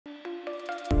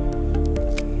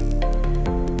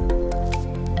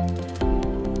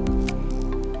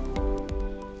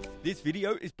This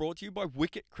video is brought to you by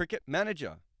Wicket Cricket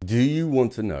Manager. Do you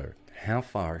want to know how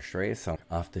far Australia sunk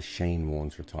after Shane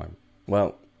Warne's retirement?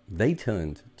 Well, they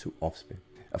turned to off-spin.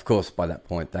 Of course, by that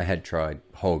point, they had tried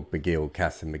Hogg, McGill,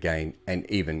 Cass and McGain, and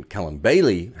even Callum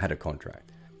Bailey had a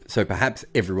contract. So perhaps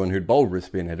everyone who'd bowled wrist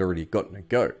spin had already gotten a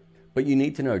go. But you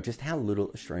need to know just how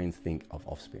little Australians think of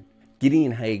off-spin.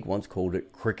 Gideon Haigh once called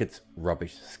it cricket's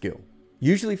rubbish skill.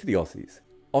 Usually for the Aussies,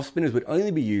 off-spinners would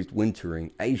only be used when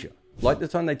touring Asia. Like the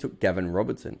time they took Gavin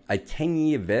Robertson, a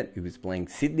 10-year vet who was playing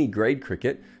Sydney grade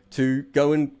cricket, to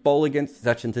go and bowl against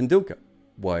Sachin Tendulkar.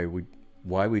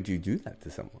 Why would you do that to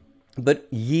someone?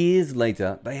 But years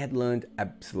later, they had learned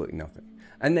absolutely nothing.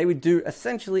 And they would do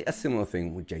essentially a similar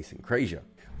thing with Jason Krejza.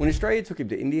 When Australia took him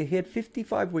to India, he had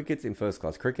 55 wickets in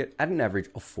first-class cricket at an average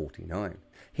of 49.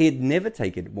 He had never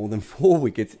taken more than 4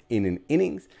 wickets in an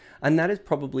innings, and that is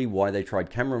probably why they tried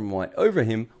Cameron White over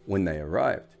him when they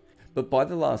arrived. But by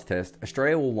the last test,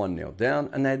 Australia were 1-0 down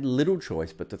and they had little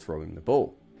choice but to throw him the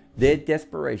ball. Their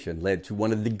desperation led to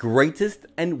one of the greatest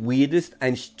and weirdest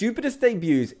and stupidest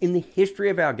debuts in the history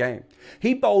of our game.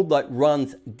 He bowled like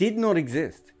runs did not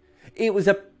exist. It was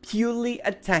a purely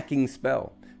attacking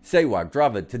spell. Sehwag,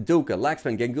 Dravid, Tendulkar,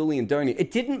 Laxman, Ganguly and Dhoni, it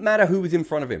didn't matter who was in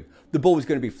front of him. The ball was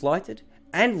going to be flighted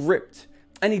and ripped.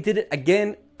 And he did it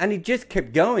again and he just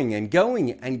kept going and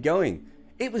going and going.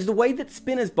 It was the way that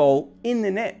spinners bowl in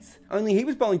the nets. Only he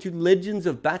was bowling to legends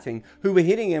of batting who were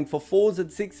hitting him for 4s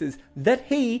and 6s that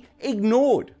he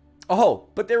ignored. Oh,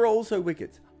 but there are also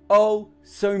wickets. Oh,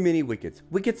 so many wickets.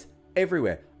 Wickets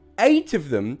everywhere. 8 of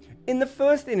them in the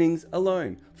first innings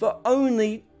alone for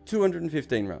only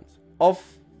 215 runs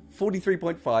off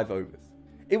 43.5 overs.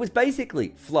 It was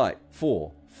basically flight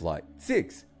 4, flight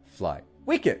 6, flight,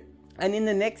 wicket. And in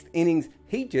the next innings,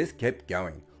 he just kept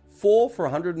going. 4 for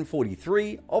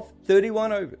 143 off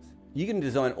 31 overs. You can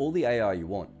design all the AI you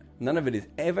want. None of it is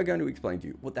ever going to explain to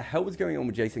you what the hell was going on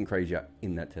with Jason Krejza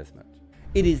in that test match.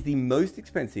 It is the most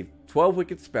expensive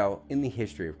 12-wicket spell in the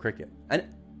history of cricket. And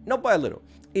not by a little.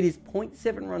 It is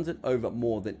 0.7 runs an over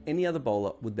more than any other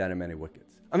bowler with that amount of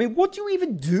wickets. I mean, what do you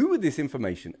even do with this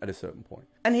information at a certain point?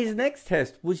 And his next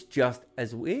test was just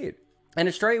as weird. And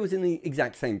Australia was in the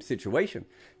exact same situation.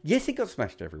 Yes, he got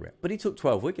smashed everywhere, but he took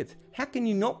 12 wickets. How can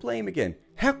you not play him again?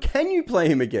 How can you play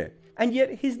him again? And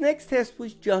yet his next test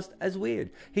was just as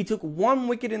weird. He took 1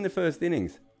 wicket in the first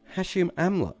innings. Hashim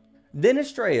Amla. Then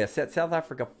Australia set South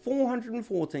Africa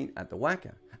 414 at the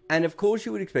whacker. And of course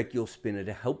you would expect your spinner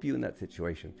to help you in that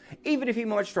situation, even if he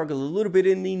might struggle a little bit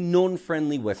in the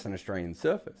non-friendly Western Australian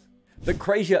surface. But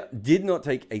Krejza did not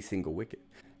take a single wicket.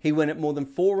 He went at more than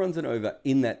 4 runs and over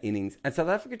in that innings, and South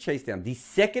Africa chased down the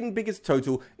second biggest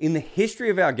total in the history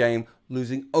of our game,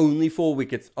 losing only 4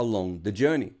 wickets along the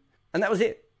journey. And that was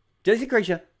it. Jason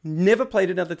Krejza never played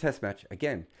another test match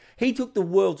again. He took the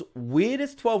world's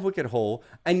weirdest 12-wicket haul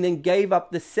and then gave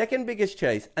up the second biggest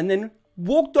chase and then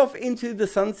walked off into the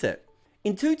sunset.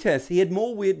 In 2 tests, he had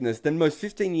more weirdness than most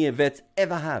 15-year vets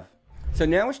ever have. So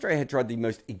now Australia had tried the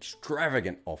most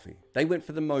extravagant offie. They went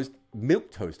for the most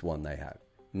milquetoast one they had.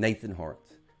 Nathan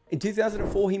Hauritz. In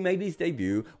 2004, he made his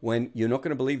debut when, you're not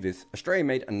going to believe this, Australia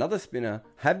made another spinner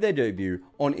have their debut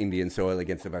on Indian soil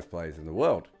against the best players in the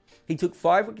world. He took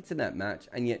 5 wickets in that match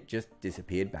and yet just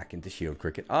disappeared back into Shield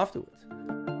cricket afterwards.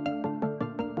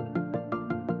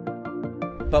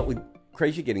 But with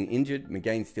Krejza getting injured,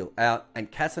 McGain still out, and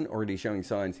Casson already showing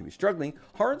signs he was struggling,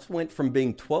 Hauritz went from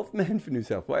being 12th man for New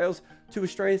South Wales to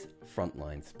Australia's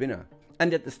frontline spinner.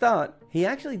 And at the start, he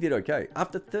actually did okay.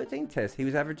 After 13 tests, he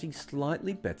was averaging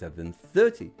slightly better than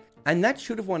 30. And that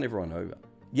should have won everyone over.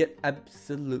 Yet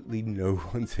absolutely no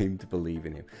one seemed to believe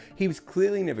in him. He was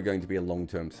clearly never going to be a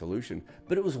long-term solution,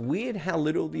 but it was weird how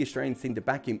little the Australians seemed to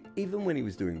back him even when he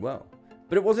was doing well.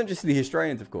 But it wasn't just the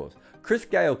Australians, of course. Chris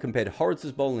Gale compared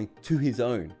Hauritz's bowling to his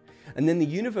own. And then the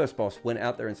Universe boss went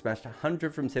out there and smashed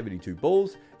 100 from 72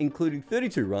 balls, including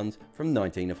 32 runs from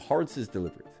 19 of Hauritz's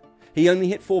deliveries. He only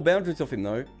hit 4 boundaries off him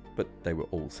though, but they were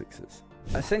all 6s.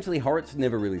 Essentially, Hauritz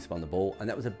never really spun the ball, and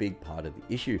that was a big part of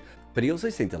the issue, but he also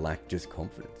seemed to lack just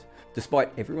confidence.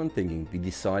 Despite everyone thinking the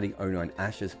deciding 09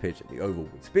 Ashes pitch at the Oval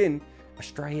would spin,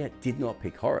 Australia did not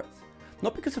pick Hauritz.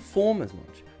 Not because of form as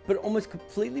much, but almost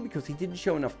completely because he didn't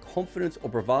show enough confidence or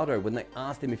bravado when they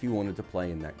asked him if he wanted to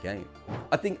play in that game.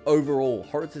 I think overall,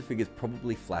 Hauritz's figures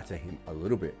probably flatter him a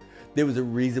little bit. There was a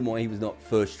reason why he was not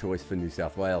first choice for New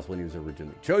South Wales when he was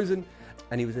originally chosen,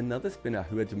 and he was another spinner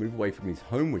who had to move away from his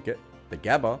home wicket, the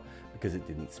Gabba, because it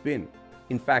didn't spin.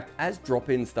 In fact, as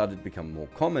drop-ins started to become more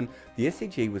common, the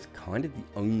SCG was kind of the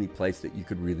only place that you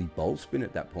could really bowl spin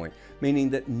at that point, meaning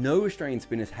that no Australian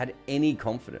spinners had any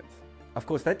confidence. Of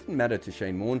course, that didn't matter to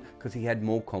Shane Warne because he had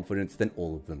more confidence than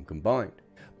all of them combined.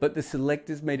 But the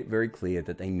selectors made it very clear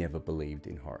that they never believed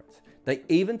in Hauritz. They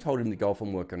even told him to go off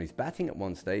and work on his batting at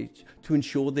one stage to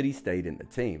ensure that he stayed in the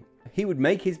team. He would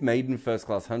make his maiden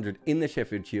first-class 100 in the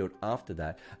Sheffield Shield after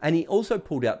that, and he also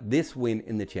pulled out this win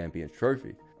in the Champions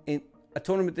Trophy, in a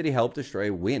tournament that he helped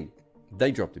Australia win.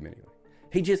 They dropped him anyway.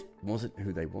 He just wasn't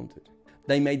who they wanted.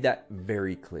 They made that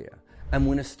very clear. And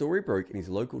when a story broke in his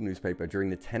local newspaper during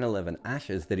the 10-11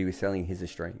 Ashes that he was selling his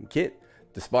Australian kit,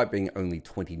 despite being only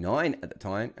 29 at the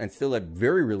time and still had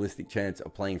very realistic chance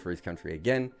of playing for his country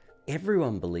again,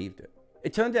 everyone believed it.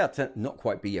 It turned out to not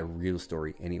quite be a real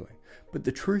story anyway. But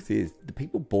the truth is, the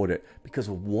people bought it because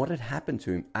of what had happened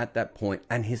to him at that point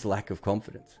and his lack of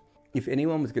confidence. If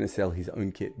anyone was going to sell his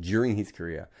own kit during his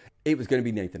career, it was going to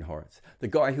be Nathan Hauritz, the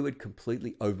guy who had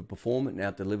completely overperformed and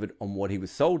out-delivered on what he was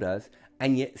sold as,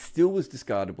 and yet still was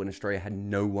discarded when Australia had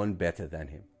no one better than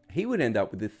him. He would end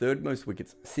up with the third most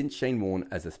wickets since Shane Warne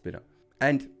as a spinner.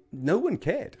 And no one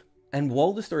cared. And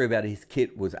while the story about his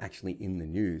kit was actually in the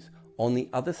news, on the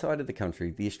other side of the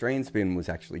country, the Australian spin was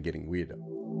actually getting weirder.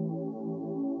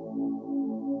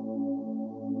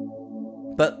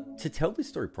 But to tell this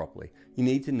story properly, you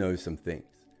need to know some things.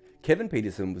 Kevin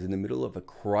Peterson was in the middle of a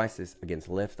crisis against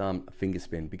left arm finger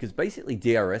spin because basically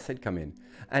DRS had come in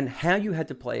and how you had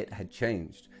to play it had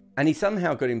changed. And he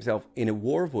somehow got himself in a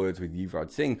war of words with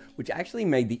Yuvraj Singh, which actually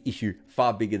made the issue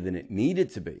far bigger than it needed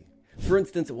to be. For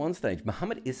instance, at one stage,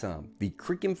 Mohammad Issam, the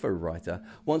Cricinfo writer,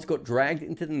 once got dragged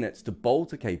into the nets to bowl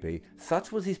to KP.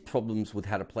 Such was his problems with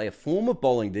how to play a form of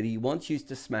bowling that he once used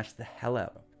to smash the hell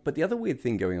out of. But the other weird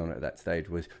thing going on at that stage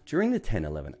was during the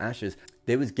 10-11 Ashes,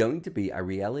 there was going to be a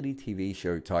reality TV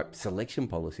show type selection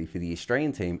policy for the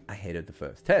Australian team ahead of the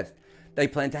first test. They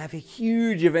planned to have a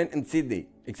huge event in Sydney,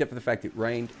 except for the fact it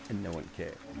rained and no one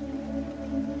cared.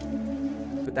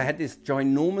 But they had this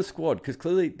ginormous squad because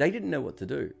clearly they didn't know what to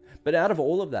do. But out of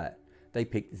all of that, they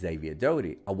picked Xavier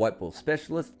Doherty, a white ball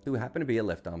specialist who happened to be a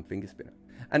left arm finger spinner.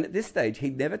 And at this stage,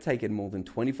 he'd never taken more than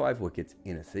 25 wickets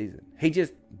in a season. He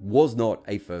just was not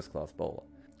a first-class bowler.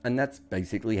 And that's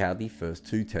basically how the first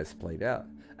two tests played out.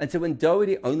 And so when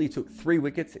Doherty only took 3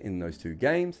 wickets in those 2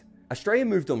 games, Australia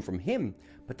moved on from him,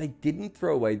 but they didn't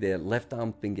throw away their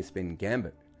left-arm finger spin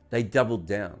gambit. They doubled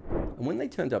down. And when they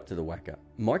turned up to the Wacker,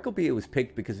 Michael Beer was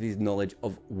picked because of his knowledge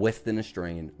of Western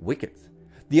Australian wickets.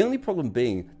 The only problem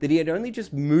being that he had only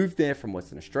just moved there from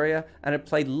Western Australia and had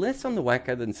played less on the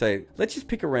Wacker than, say, let's just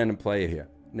pick a random player here,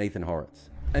 Nathan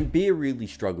Hauritz. And Beer really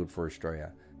struggled for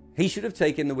Australia. He should have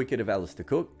taken the wicket of Alistair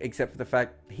Cook, except for the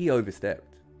fact he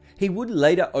overstepped. He would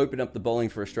later open up the bowling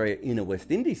for Australia in a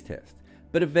West Indies test,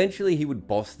 but eventually he would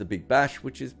boss the Big Bash,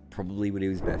 which is probably what he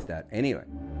was best at anyway.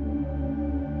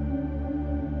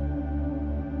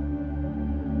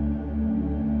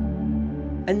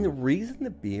 And the reason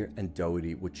that Beer and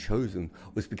Doherty were chosen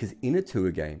was because in a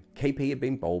tour game, KP had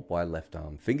been bowled by a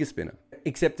left-arm finger spinner.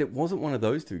 Except it wasn't one of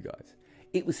those two guys.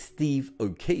 It was Steve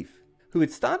O'Keefe, who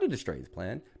had started Australia's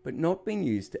plan, but not been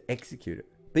used to execute it.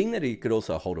 Being that he could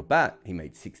also hold a bat, he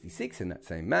made 66 in that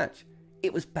same match,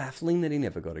 it was baffling that he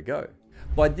never got a go.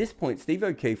 By this point, Steve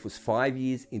O'Keefe was 5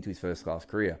 years into his first-class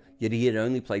career, yet he had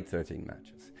only played 13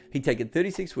 matches. He'd taken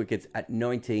 36 wickets at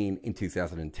 19 in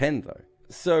 2010 though.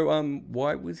 So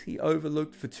why was he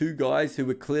overlooked for 2 guys who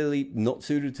were clearly not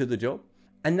suited to the job?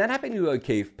 And that happening to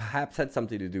O'Keefe perhaps had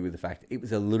something to do with the fact that it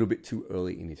was a little bit too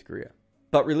early in his career.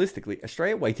 But realistically,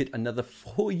 Australia waited another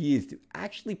 4 years to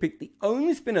actually pick the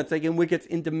only spinner taking wickets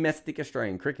in domestic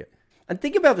Australian cricket. And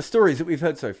think about the stories that we've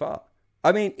heard so far.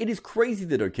 I mean, it is crazy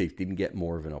that O'Keefe didn't get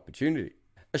more of an opportunity.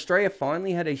 Australia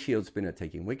finally had a Shield spinner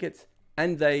taking wickets,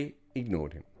 and they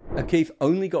ignored him. O'Keefe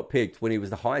only got picked when he was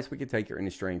the highest wicket taker in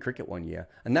Australian cricket one year,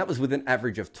 and that was with an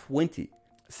average of 20.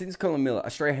 Since Colin Miller,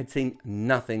 Australia had seen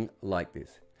nothing like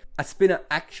this. A spinner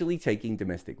actually taking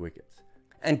domestic wickets.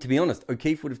 And to be honest,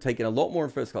 O'Keefe would have taken a lot more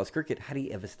in first-class cricket had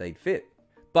he ever stayed fit.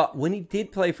 But when he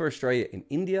did play for Australia in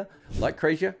India, like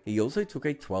Krejza, he also took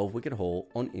a 12-wicket haul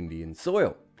on Indian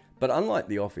soil. But unlike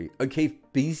the Offie, O'Keefe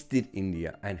beasted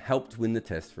India and helped win the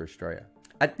test for Australia.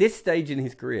 At this stage in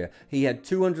his career, he had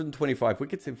 225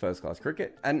 wickets in first-class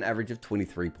cricket at an average of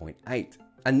 23.8.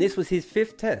 And this was his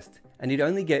 5th test, and he'd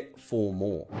only get 4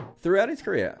 more. Throughout his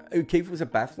career, O'Keefe was a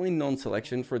baffling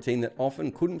non-selection for a team that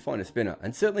often couldn't find a spinner,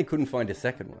 and certainly couldn't find a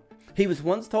second one. He was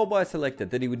once told by a selector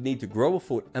that he would need to grow a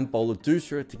foot and bowl a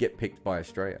doosra to get picked by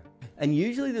Australia. And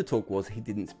usually the talk was he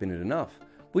didn't spin it enough,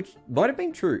 which might have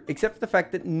been true, except for the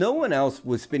fact that no one else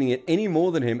was spinning it any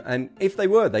more than him, and if they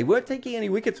weren't taking any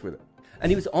wickets with it.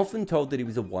 And he was often told that he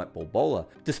was a white ball bowler.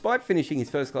 Despite finishing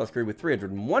his first-class career with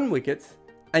 301 wickets,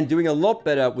 and doing a lot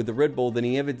better with the red ball than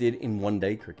he ever did in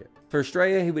one-day cricket. For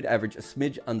Australia, he would average a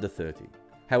smidge under 30.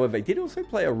 However, he did also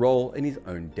play a role in his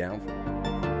own downfall.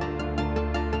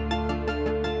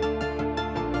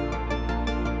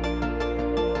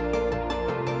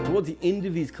 Towards the end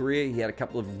of his career, he had a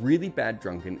couple of really bad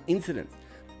drunken incidents.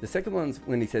 The second one's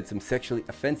when he said some sexually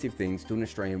offensive things to an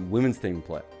Australian women's team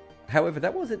player. However,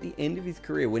 that was at the end of his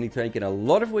career when he'd taken a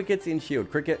lot of wickets in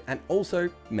Shield cricket and also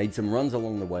made some runs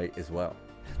along the way as well.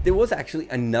 There was actually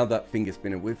another finger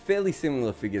spinner with fairly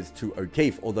similar figures to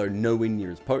O'Keefe, although nowhere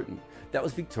near as potent. That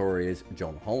was Victoria's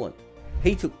John Holland.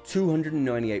 He took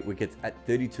 298 wickets at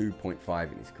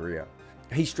 32.5 in his career.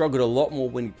 He struggled a lot more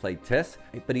when he played tests,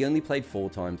 but he only played 4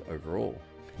 times overall.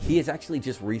 He has actually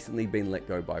just recently been let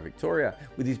go by Victoria,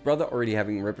 with his brother already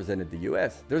having represented the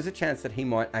US. There is a chance that he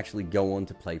might actually go on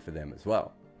to play for them as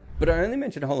well. But I only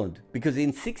mention Holland because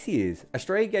in 6 years,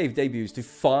 Australia gave debuts to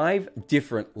 5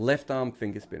 different left-arm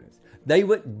finger spinners. They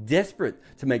were desperate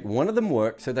to make one of them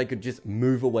work so they could just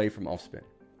move away from off-spin.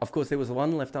 Of course, there was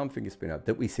one left-arm finger spinner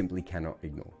that we simply cannot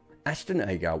ignore. Ashton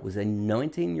Agar was a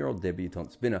 19-year-old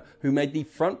debutant spinner who made the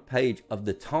front page of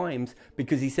the Times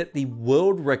because he set the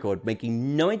world record,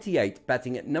 making 98,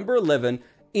 batting at number 11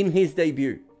 in his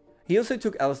debut. He also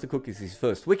took Alistair Cook as his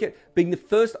first wicket, being the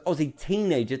first Aussie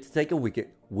teenager to take a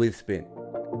wicket with spin.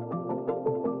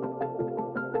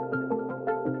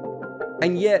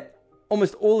 And yet,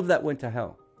 almost all of that went to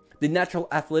hell. The natural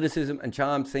athleticism and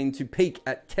charm seemed to peak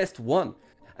at Test 1.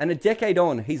 And a decade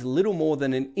on, he's little more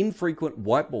than an infrequent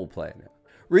white ball player now.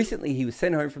 Recently, he was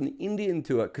sent home from the Indian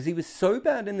tour because he was so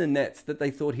bad in the nets that they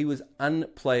thought he was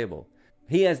unplayable.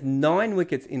 He has 9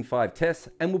 wickets in 5 tests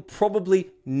and will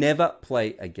probably never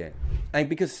play again. And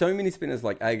because so many spinners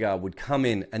like Agar would come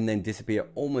in and then disappear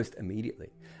almost immediately.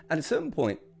 At a certain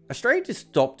point, Australia just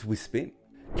stopped with spin.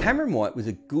 Cameron White was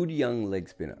a good young leg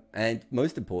spinner, and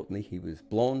most importantly, he was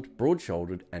blonde,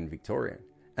 broad-shouldered and Victorian.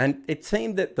 And it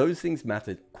seemed that those things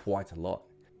mattered quite a lot.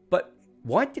 But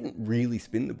White didn't really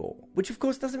spin the ball, which of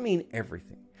course doesn't mean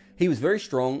everything. He was very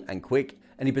strong and quick,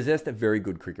 and he possessed a very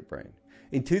good cricket brain.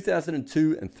 In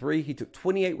 2002 and 3, he took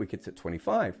 28 wickets at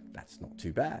 25. That's not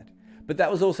too bad. But that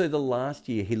was also the last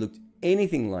year he looked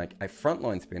anything like a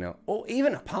frontline spinner or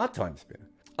even a part-time spinner.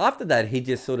 After that, he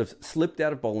just sort of slipped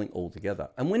out of bowling altogether.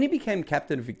 And when he became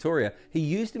captain of Victoria, he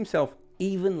used himself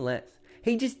even less.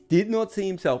 He just did not see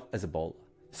himself as a bowler.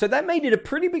 So that made it a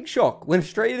pretty big shock when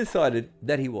Australia decided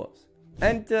that he was.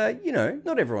 And,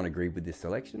 not everyone agreed with this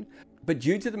selection. But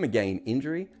due to the McGain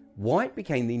injury, White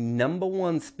became the number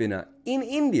 1 spinner in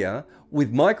India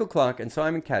with Michael Clarke and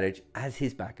Simon Katich as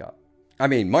his backup. I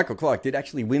mean, Michael Clarke did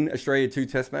actually win Australia 2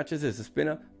 test matches as a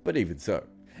spinner, but even so.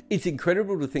 It's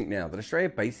incredible to think now that Australia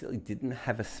basically didn't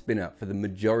have a spinner for the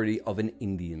majority of an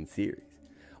Indian series.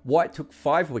 White took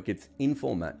 5 wickets in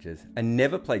 4 matches and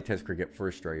never played Test cricket for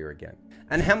Australia again.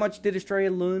 And how much did Australia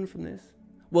learn from this?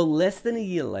 Well, less than a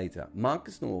year later,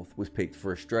 Marcus North was picked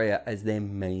for Australia as their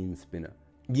main spinner.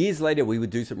 Years later, we would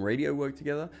do some radio work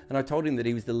together, and I told him that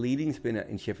he was the leading spinner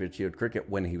in Sheffield Shield cricket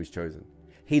when he was chosen.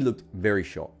 He looked very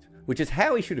shocked, which is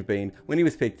how he should have been when he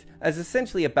was picked as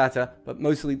essentially a batter, but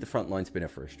mostly the frontline spinner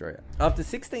for Australia. After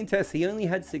 16 tests, he only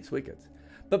had 6 wickets.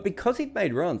 But because he'd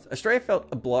made runs, Australia felt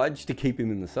obliged to keep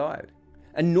him in the side.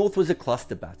 And North was a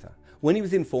cluster batter. When he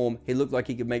was in form, he looked like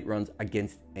he could make runs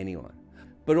against anyone.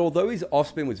 But although his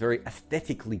off-spin was very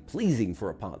aesthetically pleasing for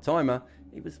a part-timer,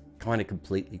 he was kind of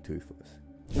completely toothless.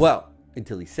 Well,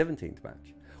 until his 17th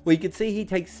match, where you could see he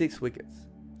takes 6 wickets.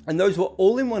 And those were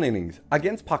all in one innings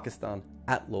against Pakistan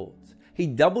at Lord's. He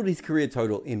doubled his career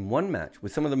total in one match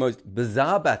with some of the most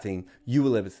bizarre batting you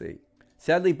will ever see.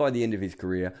 Sadly, by the end of his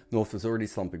career, North was already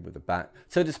slumping with the bat,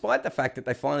 so despite the fact that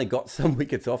they finally got some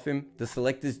wickets off him, the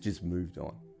selectors just moved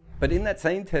on. But in that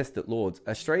same test at Lord's,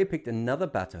 Australia picked another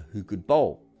batter who could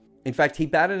bowl. In fact, he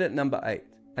batted at number 8,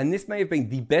 and this may have been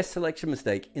the best selection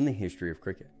mistake in the history of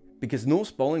cricket, because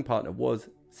North's bowling partner was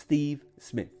Steve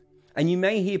Smith. And you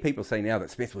may hear people say now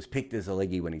that Smith was picked as a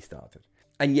leggy when he started.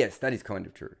 And yes, that is kind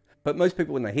of true. But most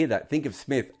people, when they hear that, think of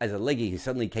Smith as a leggy who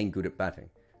suddenly came good at batting.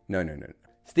 No.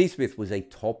 Steve Smith was a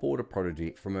top order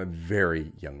prodigy from a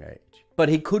very young age. But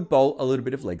he could bowl a little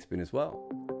bit of leg spin as well.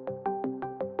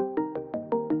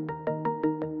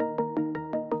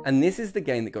 And this is the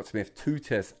game that got Smith 2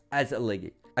 tests as a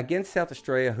leggy. Against South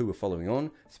Australia, who were following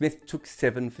on, Smith took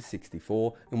 7 for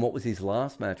 64 in what was his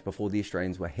last match before the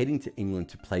Australians were heading to England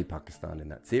to play Pakistan in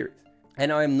that series.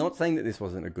 And I am not saying that this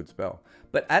wasn't a good spell,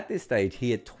 but at this stage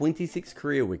he had 26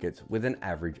 career wickets with an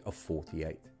average of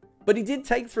 48. But he did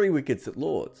take 3 wickets at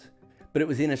Lord's. But it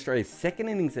was in Australia's second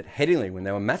innings at Headingley when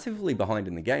they were massively behind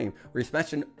in the game, where he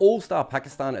smashed an all-star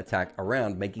Pakistan attack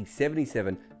around, making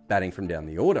 77, batting from down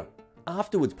the order.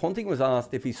 Afterwards, Ponting was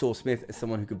asked if he saw Smith as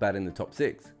someone who could bat in the top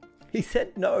 6. He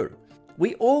said no.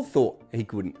 We all thought he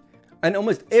couldn't, and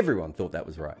almost everyone thought that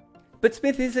was right. But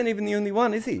Smith isn't even the only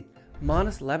one, is he?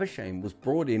 Marnus Labuschagne was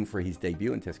brought in for his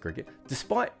debut in Test cricket,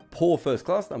 despite poor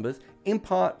first-class numbers, in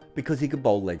part because he could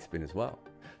bowl leg spin as well.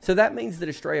 So that means that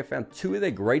Australia found two of their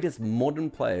greatest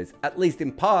modern players, at least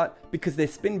in part because their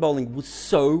spin bowling was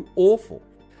so awful.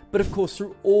 But of course,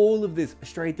 through all of this,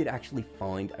 Australia did actually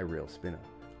find a real spinner.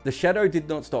 The Shadow did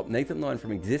not stop Nathan Lyon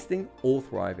from existing or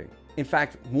thriving. In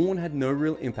fact, Warne had no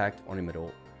real impact on him at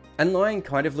all. And Lyon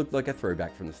kind of looked like a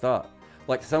throwback from the start,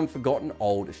 like some forgotten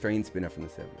old Australian spinner from the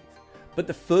 70s. But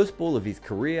the first ball of his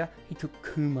career, he took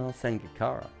Kumar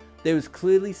Sangakkara. There was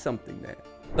clearly something there.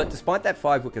 But despite that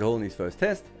 5-wicket haul in his first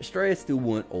test, Australia still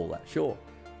weren't all that sure.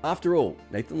 After all,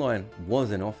 Nathan Lyon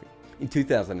was an offie. In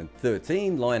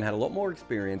 2013, Lyon had a lot more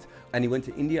experience and he went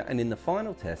to India, and in the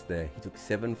final test there, he took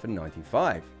 7 for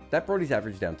 95. That brought his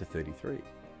average down to 33.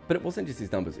 But it wasn't just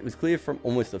his numbers. It was clear from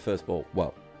almost the first ball,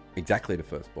 well, exactly the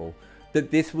first ball,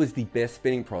 that this was the best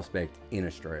spinning prospect in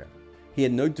Australia. He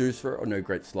had no deucer or no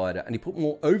great slider, and he put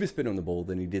more overspin on the ball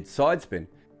than he did side spin,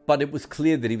 but it was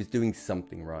clear that he was doing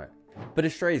something right. But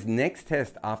Australia's next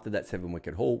test after that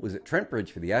 7-wicket haul was at Trent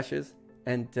Bridge for the Ashes,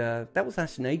 and that was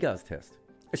Ashton Agar's test.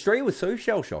 Australia was so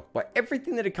shell-shocked by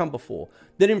everything that had come before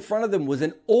that in front of them was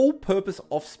an all-purpose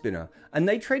off-spinner, and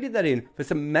they traded that in for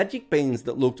some magic beans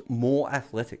that looked more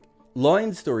athletic.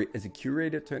 Lyon's story as a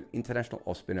curator turned international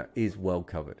off-spinner is well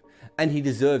covered, and he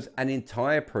deserves an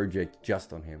entire project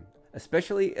just on him,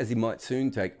 especially as he might soon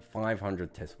take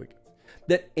 500 test wickets.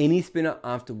 That any spinner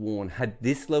after Warne had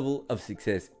this level of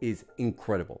success is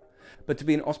incredible. But to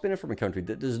be an off-spinner from a country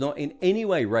that does not in any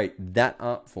way rate that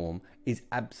art form is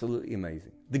absolutely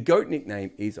amazing. The GOAT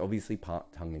nickname is obviously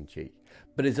part tongue-in-cheek,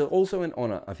 but it's also an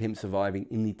honour of him surviving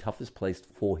in the toughest place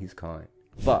for his kind.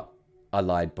 But I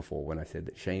lied before when I said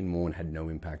that Shane Warne had no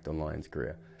impact on Lyon's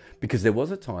career, because there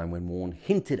was a time when Warne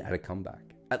hinted at a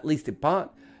comeback, at least in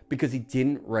part because he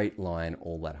didn't rate Lyon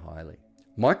all that highly.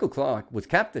 Michael Clarke was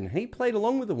captain and he played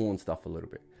along with the Warne stuff a little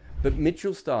bit, but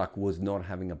Mitchell Starc was not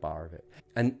having a bar of it,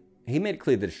 and he made it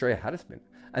clear that Australia had a spinner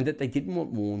and that they didn't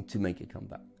want Warne to make a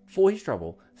comeback. For his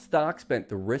trouble, Starc spent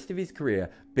the rest of his career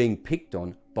being picked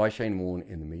on by Shane Warne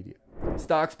in the media.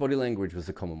 Starc's body language was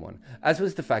a common one, as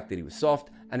was the fact that he was soft,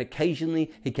 and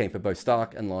occasionally he came for both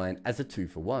Starc and Lyon as a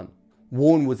 2-for-1.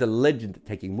 Warne was a legend at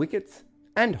taking wickets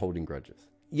and holding grudges.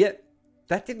 Yet,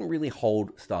 that didn't really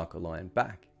hold Starc or Lyon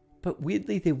back. But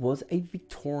weirdly, there was a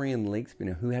Victorian leg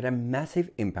spinner who had a massive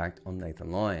impact on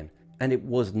Nathan Lyon, and it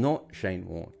was not Shane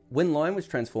Warne. When Lyon was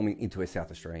transforming into a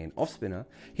South Australian off-spinner,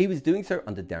 he was doing so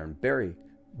under Darren Berry,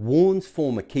 Warne's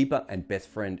former keeper and best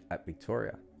friend at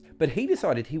Victoria. But he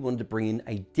decided he wanted to bring in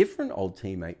a different old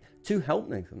teammate to help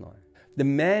Nathan Lyon. The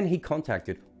man he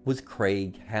contacted was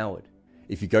Craig Howard.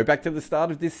 If you go back to the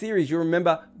start of this series, you'll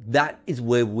remember that is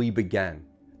where we began.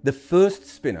 The first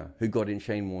spinner who got in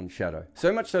Shane Warne's shadow.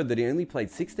 So much so that he only played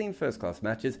 16 first-class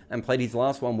matches and played his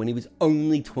last one when he was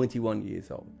only 21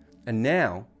 years old. And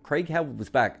now, Craig Howard was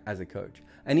back as a coach,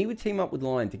 and he would team up with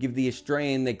Lyon to give the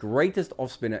Australian their greatest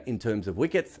off-spinner in terms of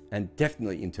wickets and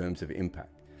definitely in terms of impact.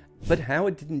 But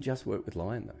Howard didn't just work with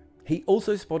Lyon though. He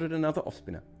also spotted another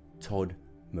off-spinner, Todd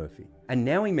Murphy, and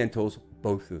now he mentors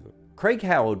both of them. Craig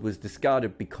Howard was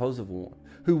discarded because of Warne,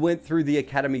 who went through the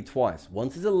academy twice,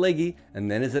 once as a leggy and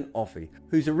then as an offie,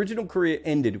 whose original career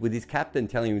ended with his captain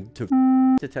telling him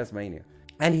to Tasmania.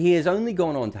 And he has only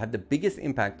gone on to have the biggest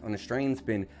impact on Australian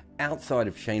spin outside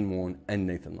of Shane Warne and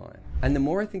Nathan Lyon. And the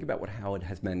more I think about what Howard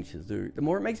has managed to do, the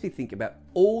more it makes me think about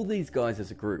all these guys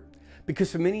as a group.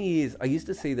 Because for many years, I used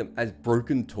to see them as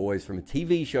broken toys from a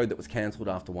TV show that was cancelled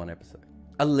after one episode.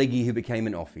 A leggy who became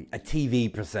an offie, a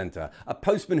TV presenter, a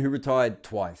postman who retired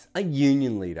twice, a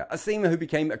union leader, a seamer who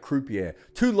became a croupier,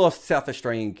 2 lost South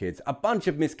Australian kids, a bunch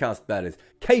of miscast batters,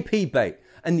 KP bait,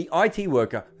 and the IT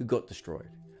worker who got destroyed.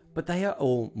 But they are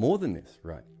all more than this,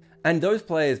 right? And those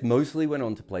players mostly went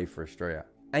on to play for Australia.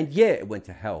 And yeah, it went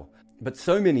to hell, but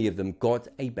so many of them got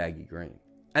a baggy green.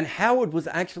 And Howard was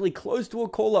actually close to a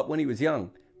call-up when he was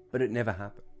young, but it never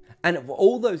happened. And of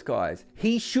all those guys,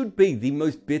 he should be the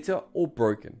most bitter or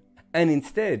broken. And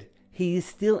instead, he is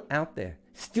still out there,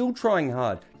 still trying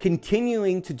hard,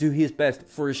 continuing to do his best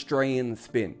for Australian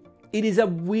spin. It is a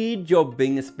weird job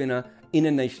being a spinner in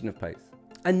a nation of pace.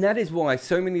 And that is why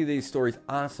so many of these stories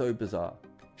are so bizarre.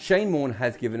 Shane Warne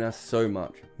has given us so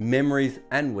much, memories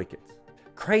and wickets.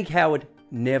 Craig Howard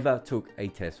never took a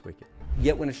test wicket.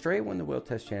 Yet when Australia won the World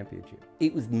Test Championship,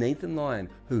 it was Nathan Lyon,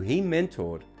 who he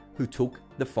mentored, who took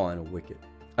the final wicket.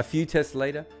 A few tests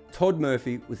later, Todd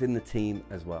Murphy was in the team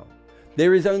as well.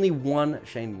 There is only one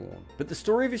Shane Warne, but the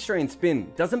story of Australian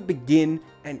spin doesn't begin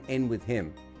and end with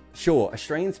him. Sure,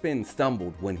 Australian spin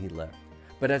stumbled when he left,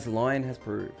 but as Lyon has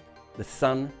proved, the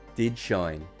sun did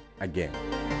shine again.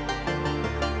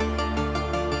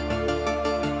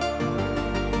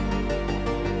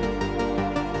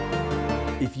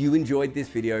 If you enjoyed this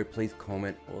video, please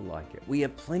comment or like it. We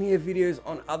have plenty of videos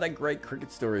on other great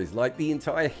cricket stories, like the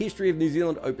entire history of New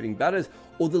Zealand opening batters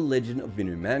or the legend of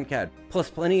Vinu Mankad,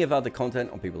 plus plenty of other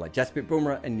content on people like Jasprit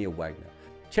Bumrah and Neil Wagner.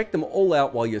 Check them all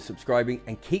out while you're subscribing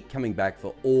and keep coming back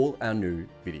for all our new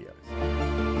videos.